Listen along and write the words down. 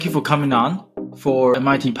you for coming on for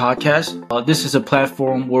MIT Podcast. This is a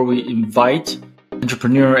platform where we invite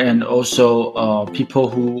entrepreneur and also people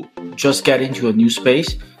who just get into a new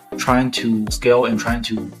space, trying to scale and trying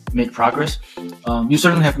to make progress. You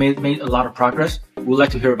certainly have made a lot of progress. We'd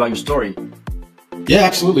like to hear about your story. Yeah,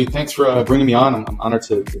 absolutely. Thanks for bringing me on. I'm honored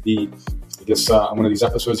to be, on one of these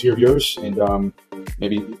episodes here of yours, and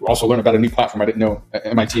maybe also learn about a new platform I didn't know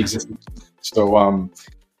MIT existed. So,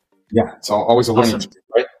 yeah, it's always a learning,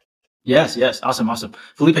 right? Yes. Awesome.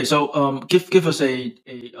 Felipe, so give us a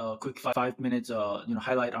quick 5 minutes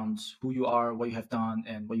highlight on who you are, what you have done,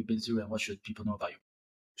 and what you've been through, and what should people know about you.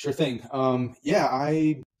 Sure thing.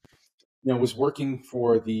 I was working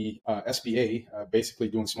for the SBA, basically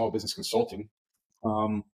doing small business consulting,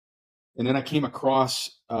 and then I came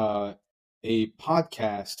across a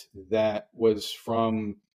podcast that was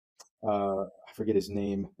from I forget his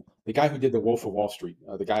name, the guy who did The Wolf of Wall Street,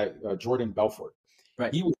 the guy Jordan Belfort.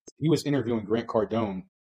 Right. He was interviewing Grant Cardone,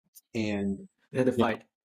 and They had a fight.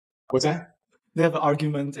 What's that? They have an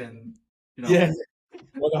argument, and Yeah.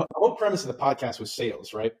 Well, the whole premise of the podcast was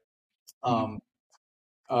sales, right? And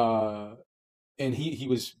he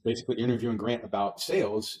was basically interviewing Grant about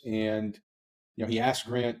sales, and he asked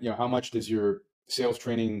Grant, how much does your sales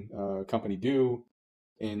training company do?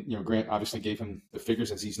 And Grant obviously gave him the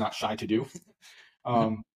figures, as he's not shy to do.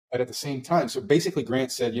 But at the same time, so basically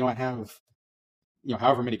Grant said, I have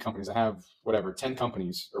however many companies, I have whatever 10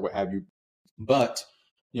 companies or what have you, but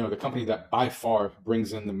the company that by far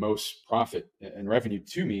brings in the most profit and revenue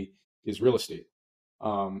to me is real estate.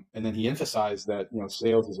 And then he emphasized that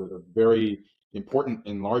sales is a very important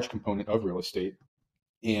and large component of real estate.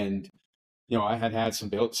 And I had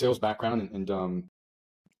some sales background and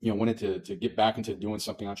wanted to get back into doing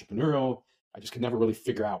something entrepreneurial. I just could never really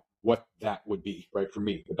figure out what that would be, right, for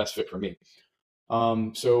me, the best fit for me.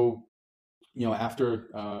 So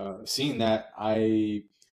after seeing that, I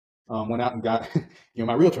went out and got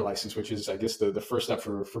my realtor license, which is, I guess, the first step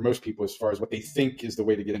for most people as far as what they think is the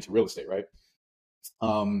way to get into real estate, right?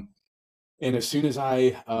 And as soon as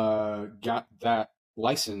I got that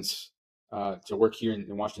license to work here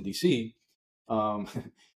in Washington, D.C.,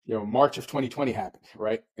 March of 2020 happened,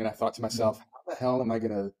 right? And I thought to myself, how the hell am I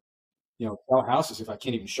going to, sell houses if I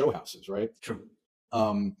can't even show houses, right? True.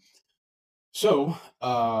 And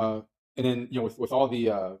then, with all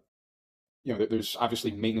the, there's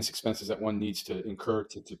obviously maintenance expenses that one needs to incur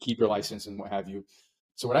to keep your license and what have you.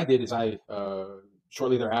 So what I did is I,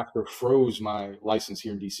 shortly thereafter, froze my license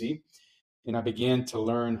here in DC, and I began to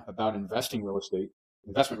learn about investment real estate,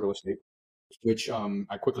 which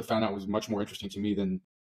I quickly found out was much more interesting to me than,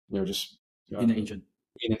 just being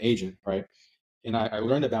an agent, right? And I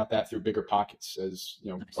learned about that through Bigger Pockets, as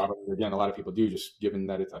nice. Probably again a lot of people do, just given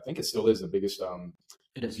that I think it still is the biggest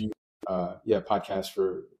it is podcast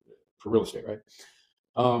for real estate, right?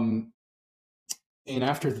 And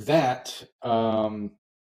after that, I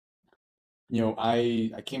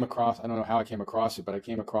came across, I don't know how I came across it, but I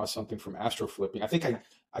came across something from Astro Flipping. I think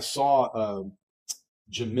I saw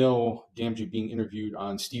Jamil Gamgee being interviewed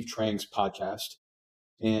on Steve Trang's podcast,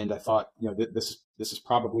 and I thought, this is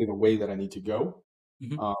probably the way that I need to go.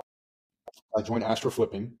 I joined Astro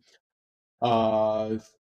Flipping.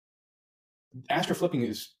 Astro Flipping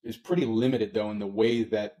is pretty limited, though, in the way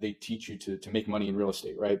that they teach you to make money in real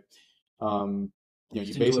estate, right? You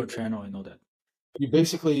basically channel, I know that. You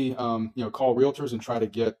basically call realtors and try to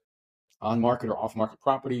get on market or off market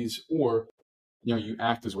properties, or you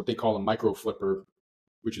act as what they call a micro flipper,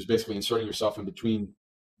 which is basically inserting yourself in between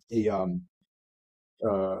an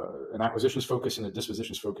acquisitions focus and a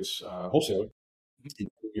dispositions focus wholesaler,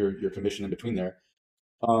 your commission in between there.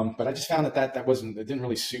 But I just found that it didn't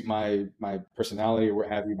really suit my personality or what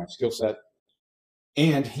have you, my skill set.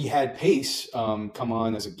 And he had Pace come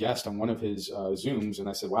on as a guest on one of his Zooms, and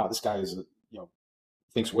I said, "Wow, this guy is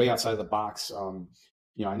thinks way outside of the box.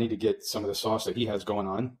 I need to get some of the sauce that he has going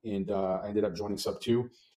on." And I ended up joining Sub 2.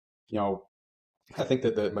 I think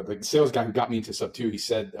that the sales guy who got me into Sub 2, he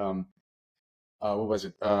said, what was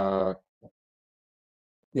it?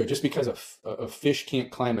 Just because a fish can't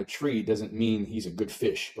climb a tree doesn't mean he's a good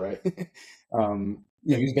fish, right?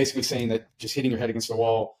 He's basically saying that just hitting your head against the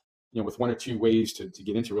wall, with one or two ways to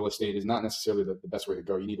get into real estate is not necessarily the best way to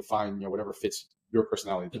go. You need to find, whatever fits your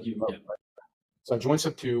personality. Right? So I joined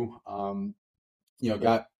Sub 2,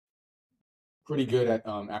 got pretty good at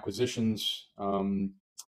acquisitions.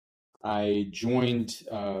 I joined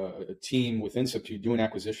a team within Sub 2 doing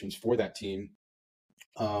acquisitions for that team.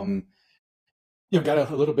 Got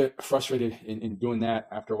a little bit frustrated in doing that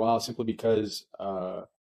after a while, simply because, the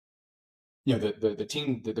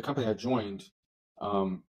team, the company I joined,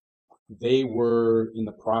 they were in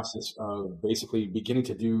the process of basically beginning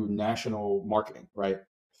to do national marketing, right,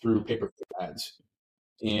 through pay-per-click ads.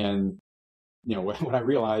 And what I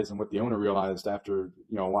realized and what the owner realized after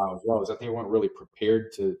a while as well is that they weren't really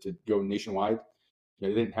prepared to go nationwide. They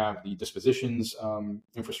didn't have the dispositions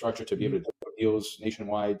infrastructure to be able to do deals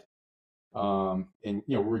nationwide. And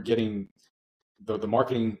we were getting the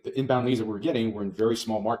marketing, the inbound leads that we were getting were in very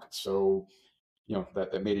small markets. So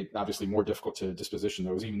that made it obviously more difficult to disposition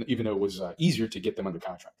those, even though it was easier to get them under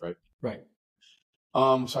contract, right? Right.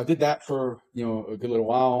 So I did that for a good little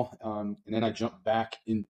while, and then I jumped back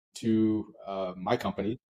into my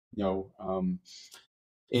company, and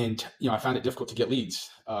I found it difficult to get leads.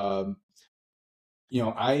 I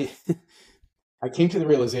I came to the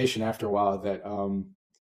realization after a while that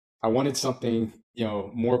I wanted something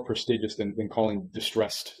more prestigious than calling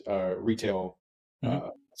distressed retail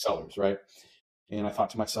sellers, right? And I thought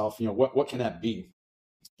to myself, what can that be?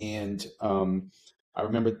 And I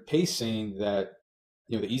remember Pace saying that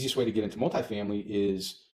the easiest way to get into multifamily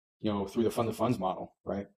is through the fund of funds model,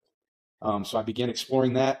 right? So I began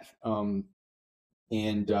exploring that, and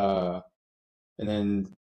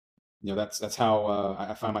then that's how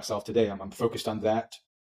I find myself today. I'm focused on that,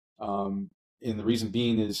 and the reason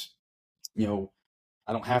being is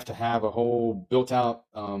I don't have to have a whole built out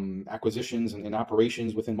acquisitions and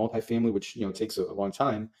operations within multifamily, which takes a long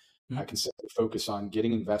time. I can simply focus on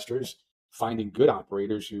getting investors, finding good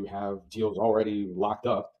operators who have deals already locked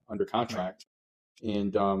up under contract,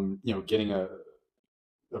 and getting a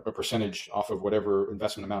percentage off of whatever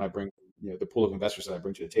investment amount I bring, the pool of investors that I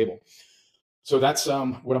bring to the table. So that's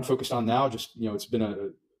what I'm focused on now. Just it's been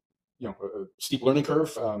a steep learning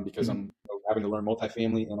curve because I'm having to learn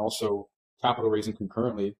multifamily and also capital raising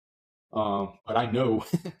concurrently. But I know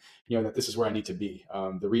that this is where I need to be.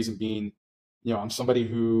 The reason being, I'm somebody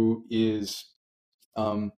who is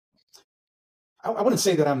I wouldn't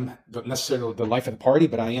say that I'm necessarily the life of the party,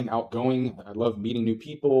 but I am outgoing. I love meeting new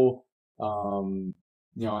people.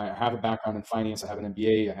 I have a background in finance. I have an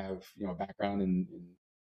MBA. I have a background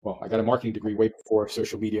well, I got a marketing degree way before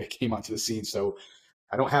social media came onto the scene. So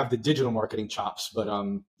I don't have the digital marketing chops, but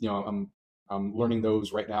I'm learning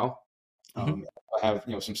those right now. I have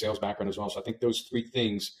some sales background as well. So I think those three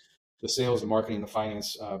things, the sales, the marketing, the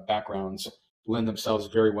finance backgrounds, lend themselves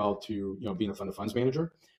very well to being a fund of funds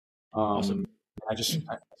manager. Awesome. I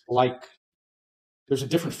like there's a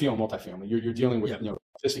different feel in multifamily. You're dealing with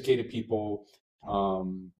sophisticated people.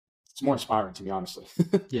 It's more inspiring to me, honestly.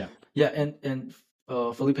 Yeah. And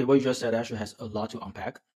Felipe, what you just said actually has a lot to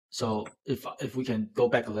unpack. So if we can go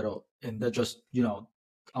back a little and then just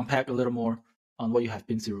unpack a little more on what you have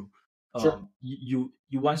been through. Sure. You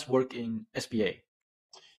once worked in SBA.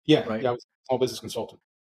 Yeah. Right. Yeah. I was a small business consultant.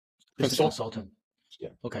 Business consultant. Yeah.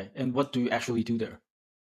 Okay. And what do you actually do there?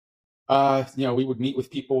 We would meet with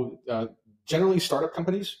people, generally startup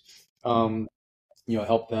companies,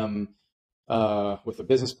 help them with a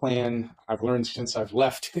business plan. I've learned since I've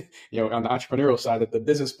left, on the entrepreneurial side that the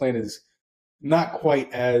business plan is not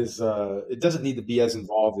quite as, it doesn't need to be as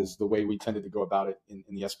involved as the way we tended to go about it in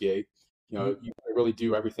the SBA. You really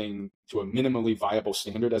do everything to a minimally viable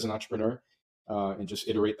standard as an entrepreneur, and just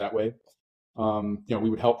iterate that way. We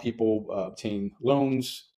would help people obtain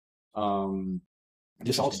loans,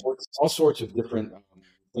 just all sorts of different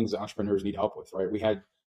things that entrepreneurs need help with, right? We had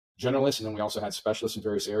generalists, and then we also had specialists in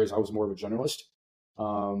various areas. I was more of a generalist,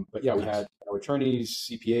 but yeah, we had attorneys,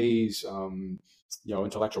 CPAs,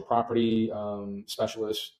 intellectual property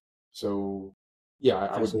specialists. So yeah,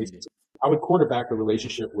 I would quarterback the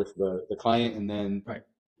relationship with the client, and then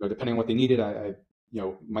depending on what they needed, I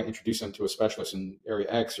might introduce them to a specialist in area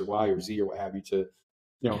X or Y or Z or what have you to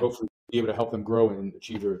hopefully be able to help them grow and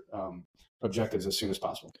achieve their objectives as soon as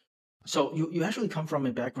possible. So you actually come from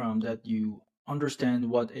a background that you understand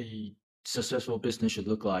what a successful business should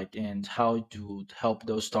look like and how to help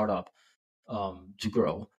those startup to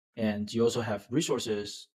grow. And you also have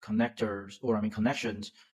resources, connections,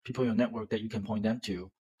 people in your network that you can point them to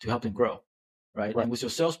help them grow, right? And with your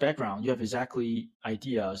sales background, you have exactly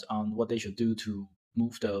ideas on what they should do to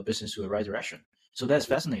move the business to the right direction. So that's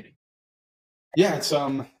fascinating. Yeah, it's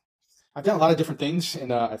I've done a lot of different things,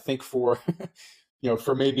 and I think for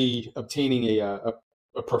for maybe obtaining a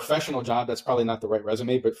professional job, that's probably not the right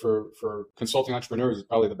resume, but for consulting entrepreneurs, it's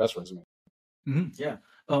probably the best resume. Yeah.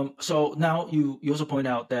 So now you also point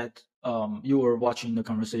out that you were watching the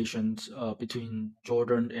conversations between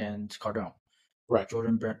Jordan and Cardone. Right.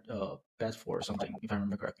 Jordan Bedford or something, if I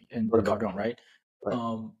remember correctly, and Cardone, right?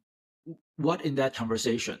 What in that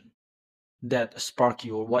conversation that sparked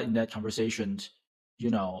you, or what in that conversation,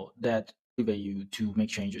 that motivate you to make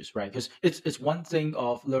changes, right? Because it's one thing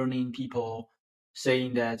of learning people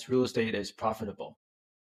saying that real estate is profitable,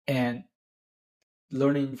 and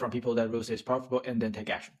learning from people that real estate is profitable and then take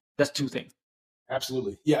action. That's two things.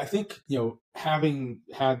 Absolutely. Yeah, I think, having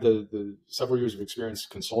had the several years of experience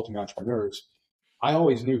consulting entrepreneurs, I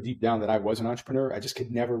always knew deep down that I was an entrepreneur. I just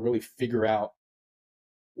could never really figure out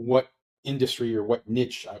what industry or what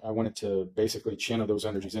niche I wanted to basically channel those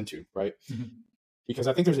energies into, right? Mm-hmm. Because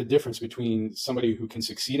I think there's a difference between somebody who can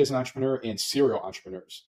succeed as an entrepreneur and serial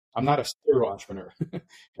entrepreneurs. I'm not a serial entrepreneur.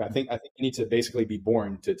 I think you need to basically be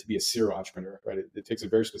born to be a serial entrepreneur, right? It takes a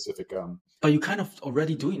very specific. But you're kind of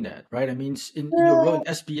already doing that, right? I mean, in your role in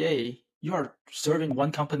SBA, you are serving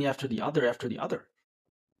one company after the other after the other.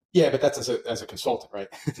 Yeah, but that's as a consultant, right?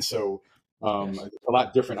 So Yes. a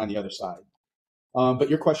lot different on the other side. But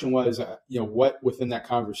your question was, what within that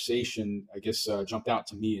conversation, I guess, jumped out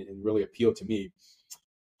to me and really appealed to me.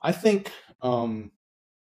 I think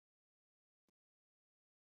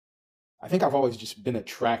I've always just been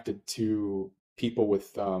attracted to people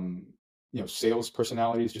with sales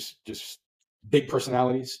personalities, just big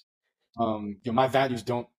personalities. My values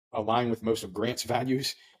don't align with most of Grant's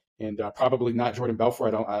values, and probably not Jordan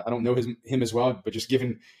Belfort. I don't know him as well, but just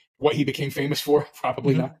given what he became famous for,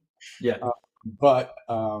 probably Mm-hmm. not. Yeah. But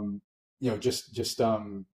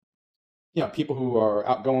people who are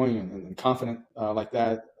outgoing and confident like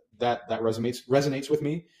that resonates with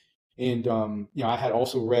me. And I had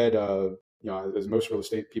also read, as most real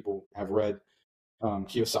estate people have read,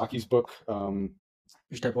 Kiyosaki's book,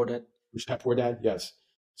 Rich Dad Poor Dad. Rich Dad Poor Dad. Yes.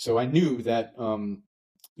 So I knew that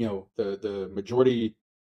the majority,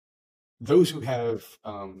 those who have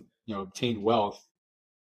obtained wealth,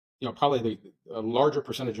 probably a larger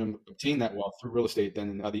percentage of them obtain that wealth through real estate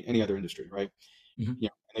than in any other industry, right? Mm-hmm. And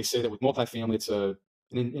they say that with multifamily, it's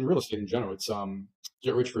in real estate in general, it's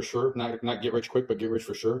get rich for sure, not get rich quick, but get rich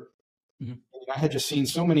for sure. Mm-hmm. And I had just seen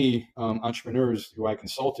so many entrepreneurs who I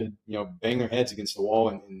consulted, bang their heads against the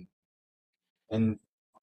wall and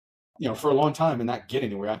for a long time and not get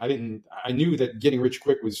anywhere. I knew that getting rich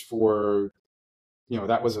quick was for,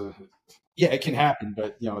 that was it can happen,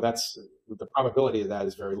 but that's the probability of that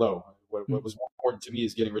is very low. What Mm-hmm. was more important to me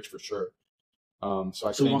is getting rich for sure. So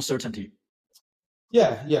I So think, want certainty.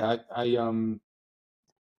 yeah,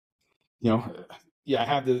 I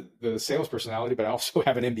have the sales personality, but I also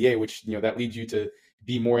have an MBA, which, that leads you to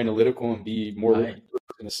be more analytical and be more Right.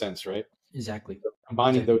 in a sense, right? Exactly. So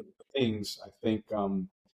combining Exactly. those things, I think,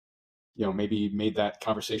 maybe made that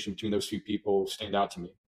conversation between those two people stand out to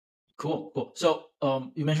me. Cool. So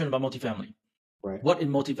you mentioned about multifamily. Right. What in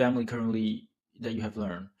multifamily currently that you have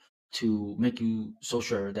learned to make you so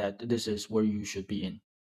sure that this is where you should be in?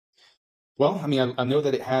 Well, I mean, I know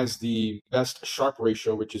that it has the best Sharpe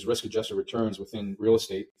ratio, which is risk-adjusted returns within real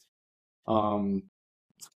estate. Um,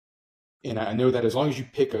 and I know that as long as you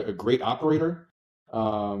pick a great operator,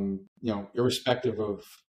 irrespective of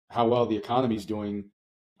how well the economy is doing,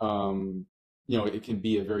 it can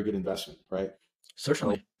be a very good investment, right?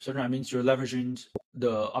 Certainly. I mean, you're leveraging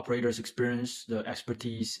the operator's experience, the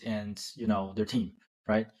expertise, and their team,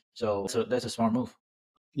 right? So that's a smart move.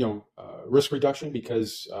 Risk reduction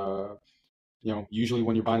because usually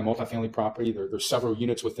when you're buying a multifamily property, there's several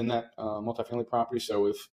units within that multifamily property. So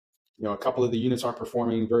if a couple of the units aren't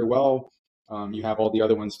performing very well, you have all the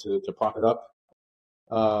other ones to prop it up.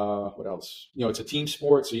 What else? It's a team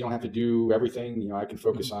sport, so you don't have to do everything. I can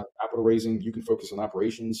focus Mm-hmm. on capital raising. You can focus on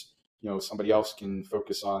operations. Somebody else can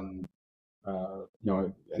focus on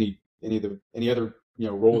any other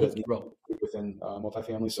role that needs Role. to be within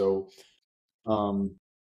multifamily. So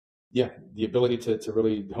the ability to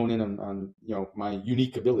really hone in on my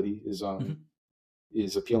unique ability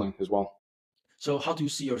is appealing as well. So how do you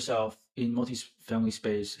see yourself in multifamily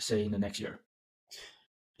space, say in the next year?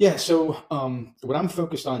 Yeah. So what I'm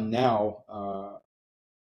focused on now,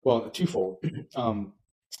 well, twofold. So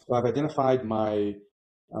I've identified my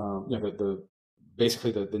the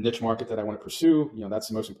basically the niche market that I want to pursue. That's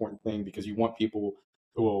the most important thing because you want people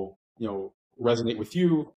who will resonate with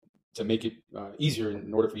you to make it easier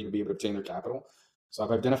in order for you to be able to obtain their capital. So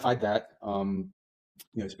I've identified that.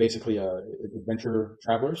 It's basically adventure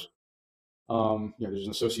travelers. There's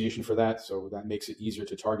an association for that, so that makes it easier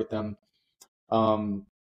to target them.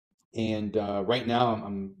 And right now,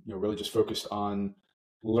 I'm really just focused on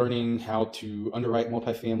learning how to underwrite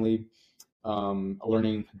multifamily,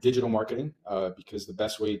 learning digital marketing, because the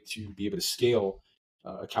best way to be able to scale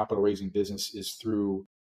a capital raising business is through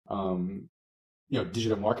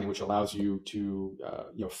digital marketing, which allows you to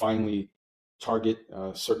finally target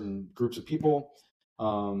certain groups of people,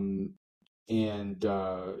 and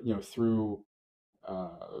through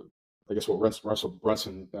I guess what Russell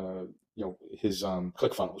Brunson, his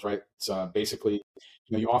ClickFunnels, right? It's basically,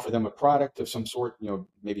 you offer them a product of some sort,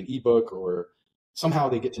 maybe an ebook, or somehow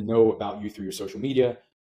they get to know about you through your social media.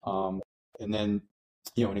 And then,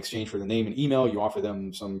 in exchange for the name and email, you offer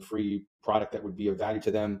them some free product that would be of value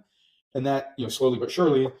to them. And that, slowly but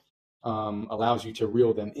surely allows you to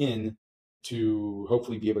reel them in to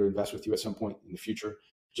hopefully be able to invest with you at some point in the future,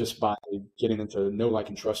 just by getting them to know, like,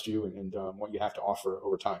 and trust you, and what you have to offer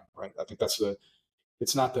over time, right? I think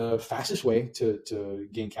it's not the fastest way to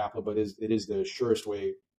gain capital, but it is the surest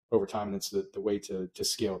way over time, and it's the way to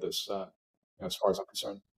scale this, as far as I'm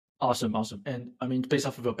concerned. Awesome, awesome. And I mean, based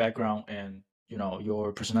off of your background and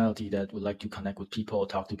your personality that would like to connect with people,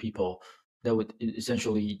 talk to people, that would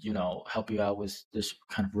essentially help you out with this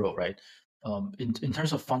kind of role, right? In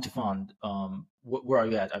terms of fund to fund, where are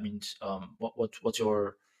you at? I mean, what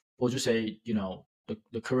would you say,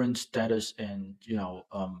 the current status, and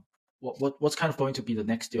what's kind of going to be the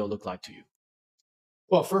next deal look like to you?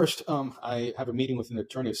 Well, first, I have a meeting with an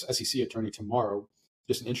attorney, SEC attorney, tomorrow.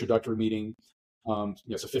 Just an introductory meeting.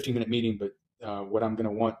 It's a 15-minute meeting, but what I'm going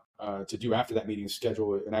to want to do after that meeting is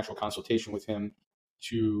schedule an actual consultation with him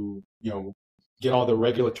to, get all the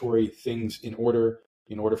regulatory things in order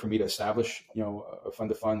for me to establish, a fund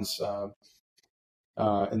of funds.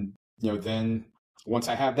 And, then once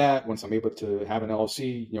I have that, once I'm able to have an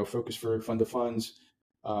LLC, focus for fund of funds,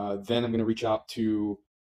 then I'm going to reach out to,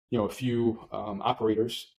 a few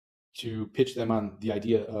operators to pitch them on the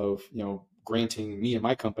idea of, granting me and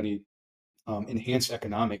my company enhanced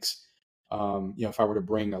economics. If I were to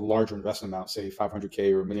bring a larger investment amount, say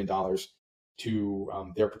 $500K or $1 million to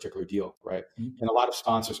their particular deal, right? Mhm. And a lot of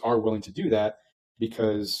sponsors are willing to do that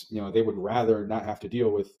because they would rather not have to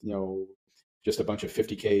deal with just a bunch of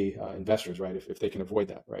 50K investors, right? If they can avoid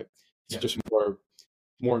that, right? It's Yeah. just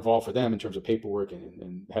more involved for them in terms of paperwork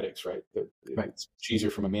and headaches, right? Right. It's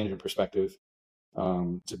easier from a management perspective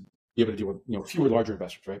to be able to deal with fewer larger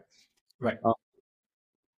investors, right? Right.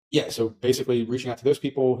 Yeah, so basically reaching out to those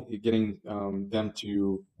people, getting them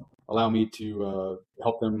to allow me to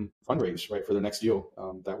help them fundraise, right, for the next deal.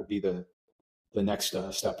 That would be the next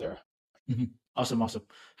step there. Mhm. Awesome, awesome.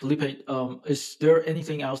 Felipe, is there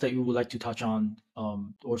anything else that you would like to touch on,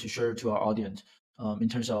 or to share to our audience, in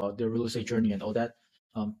terms of the real estate journey and all that?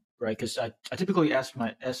 Right, because I typically ask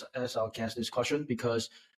our guests this question because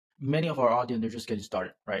many of our audience, they're just getting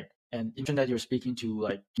started, right? And even that you're speaking to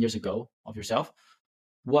like years ago of yourself,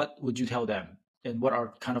 what would you tell them? And what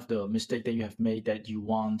are kind of the mistake that you have made that you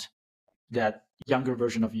want that younger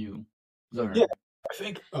version of you Yeah, learn? I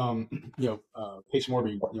think Pace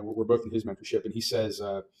Morby, we're both in his mentorship, and he says,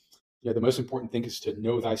 the most important thing is to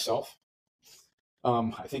know thyself.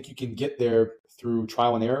 I think you can get there through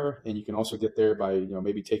trial and error, and you can also get there by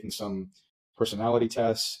maybe taking some personality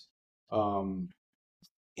tests.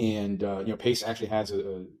 And Pace actually has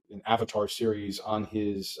an avatar series on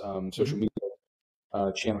his social Mhm.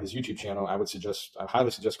 media channel, his YouTube channel. I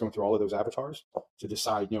highly suggest going through all of those avatars to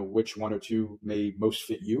decide, which one or two may most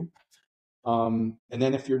fit you. And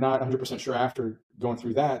then if you're not 100% sure after going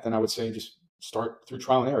through that, then I would say just start through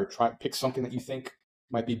trial and error. Pick something that you think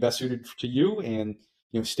might be best suited to you, and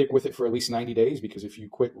stick with it for at least 90 days. Because if you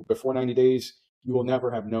quit before 90 days, you will never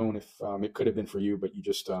have known if it could have been for you, but you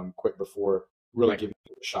just quit before really Right. giving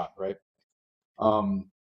it a shot, right?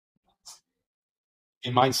 Um,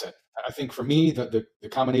 in mindset, I think for me, the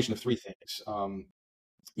combination of three things.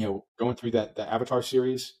 Going through that Avatar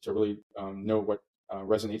series to really know what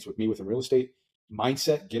resonates with me within real estate.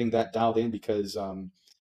 Mindset, getting that dialed in, because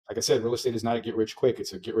like I said, real estate is not a get rich quick;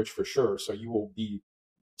 it's a get rich for sure. So you will be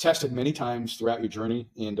tested many times throughout your journey,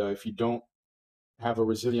 and if you don't have a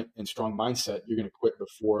resilient and strong mindset, you're going to quit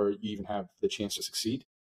before you even have the chance to succeed.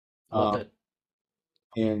 Love Um, that.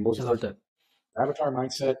 and what was I the love third? that. Avatar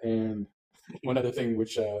mindset, and one other thing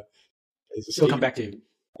which is It'll come escaping. back to you.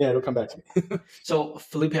 Yeah, it'll come back to me. So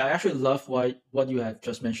Felipe, I actually love what you have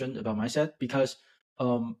just mentioned about mindset because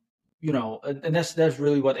and that's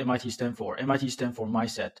really what MIT stand for. MIT stand for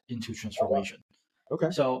mindset into transformation. Okay.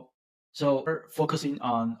 So we're focusing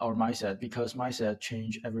on our mindset because mindset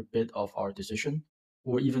change every bit of our decision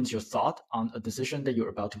or even your thought on a decision that you're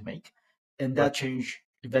about to make, and Right. that change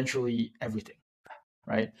eventually everything,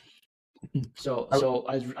 right? So I, so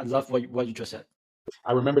I love what you just said.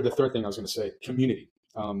 I remember the third thing I was going to say: community.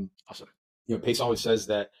 Awesome. Pace always says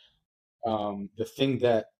that the thing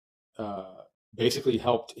that basically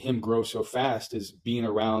helped him grow so fast is being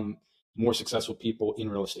around more successful people in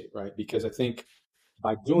real estate, right? Because I think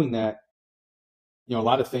by doing that, a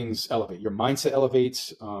lot of things elevate. Your mindset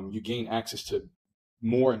elevates. You gain access to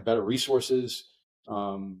more and better resources,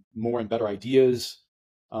 more and better ideas.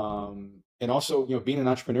 And also, being an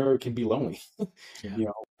entrepreneur can be lonely. Yeah. you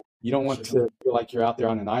know, you don't want to feel like you're out there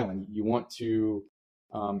on an island. You want to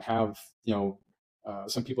have,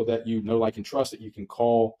 some people that like, and trust that you can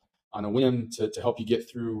call on a whim to help you get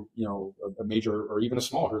through, a major or even a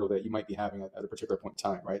small hurdle that you might be having at a particular point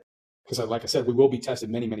in time, right? Because like I said, we will be tested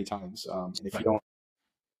many, many times. And if you don't,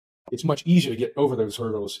 it's much easier to get over those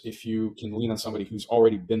hurdles if you can lean on somebody who's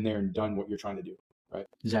already been there and done what you're trying to do, right?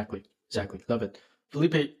 Exactly. Love it.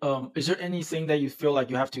 Felipe, is there anything that you feel like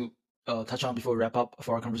you have to touch on before we wrap up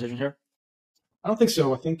for our conversation here? I don't think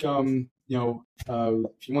so. I think, if you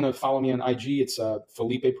want to follow me on IG, it's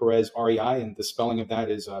Felipe Perez, REI, and the spelling of that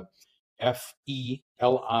is FELIPEPERES,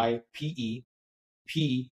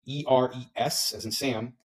 as in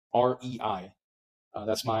Sam, REI.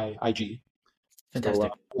 That's my IG.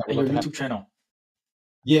 Fantastic. So, and your YouTube channel?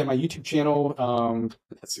 Yeah, my YouTube channel.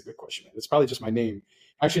 That's a good question, man. It's probably just my name.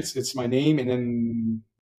 Actually, it's my name and then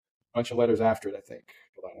a bunch of letters after it, I think.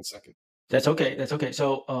 Hold on one second. That's okay.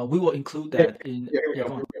 So we will include that in. Yeah, here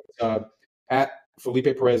we go. At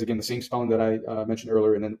Felipe Perez, again, the same spelling that I mentioned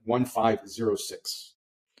earlier, and then 1506.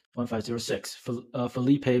 1506.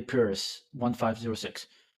 Felipe Peres, 1506.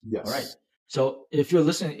 Yes. All right. So if you're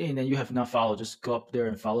listening in and you have not followed, just go up there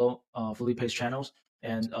and follow Felipe's channels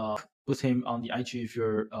and with him on the IG if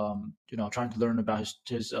you're trying to learn about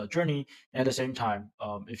his journey. And at the same time,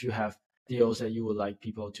 if you have deals that you would like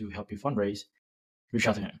people to help you fundraise, reach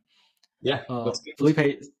out to him. Yeah.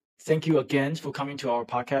 Felipe, thank you again for coming to our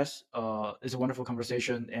podcast. It's a wonderful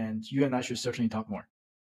conversation, and you and I should certainly talk more.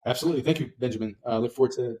 Absolutely. Thank you, Benjamin. I look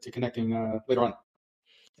forward to connecting later on.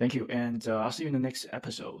 Thank you, and I'll see you in the next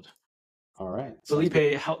episode. All right.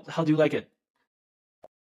 Felipe, how do you like it?